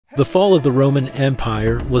The fall of the Roman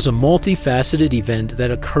Empire was a multifaceted event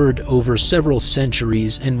that occurred over several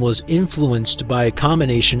centuries and was influenced by a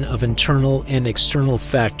combination of internal and external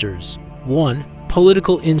factors. 1.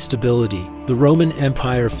 Political instability. The Roman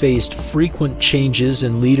Empire faced frequent changes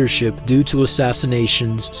in leadership due to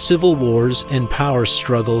assassinations, civil wars, and power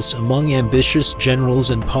struggles among ambitious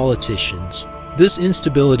generals and politicians. This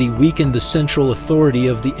instability weakened the central authority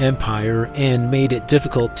of the empire and made it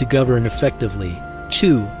difficult to govern effectively.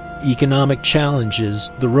 2. Economic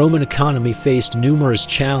challenges. The Roman economy faced numerous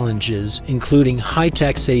challenges, including high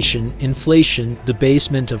taxation, inflation,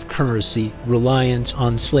 debasement of currency, reliance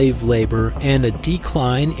on slave labor, and a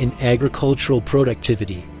decline in agricultural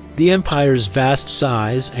productivity. The empire's vast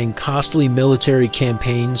size and costly military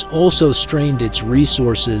campaigns also strained its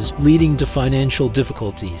resources, leading to financial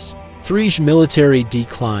difficulties. 3. Military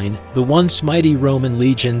decline. The once mighty Roman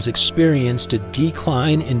legions experienced a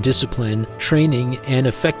decline in discipline, training, and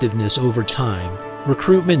effectiveness over time.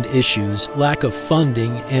 Recruitment issues, lack of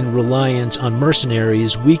funding, and reliance on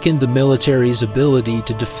mercenaries weakened the military's ability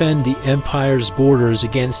to defend the empire's borders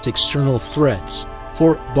against external threats.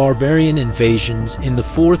 4. Barbarian invasions. In the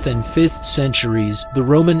 4th and 5th centuries, the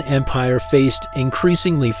Roman Empire faced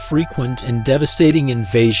increasingly frequent and devastating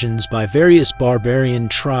invasions by various barbarian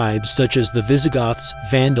tribes such as the Visigoths,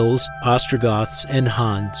 Vandals, Ostrogoths, and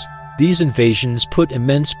Huns. These invasions put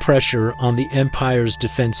immense pressure on the empire's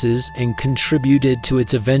defenses and contributed to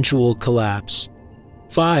its eventual collapse.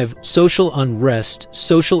 5. Social unrest,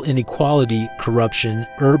 social inequality, corruption,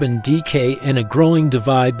 urban decay, and a growing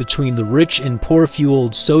divide between the rich and poor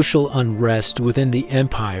fueled social unrest within the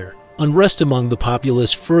empire. Unrest among the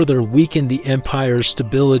populace further weakened the empire's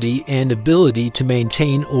stability and ability to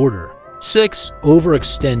maintain order. 6.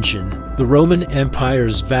 Overextension. The Roman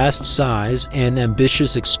Empire's vast size and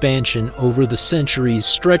ambitious expansion over the centuries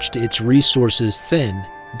stretched its resources thin.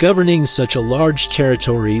 Governing such a large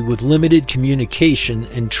territory with limited communication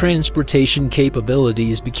and transportation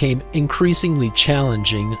capabilities became increasingly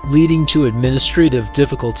challenging, leading to administrative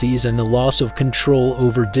difficulties and the loss of control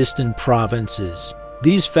over distant provinces.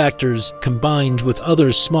 These factors, combined with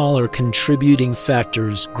other smaller contributing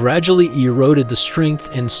factors, gradually eroded the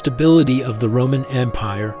strength and stability of the Roman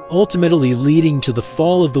Empire, ultimately leading to the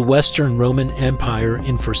fall of the Western Roman Empire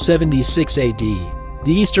in 476 AD.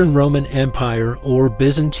 The Eastern Roman Empire, or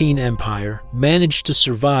Byzantine Empire, managed to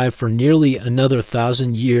survive for nearly another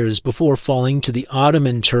 1,000 years before falling to the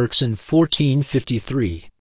Ottoman Turks in 1453.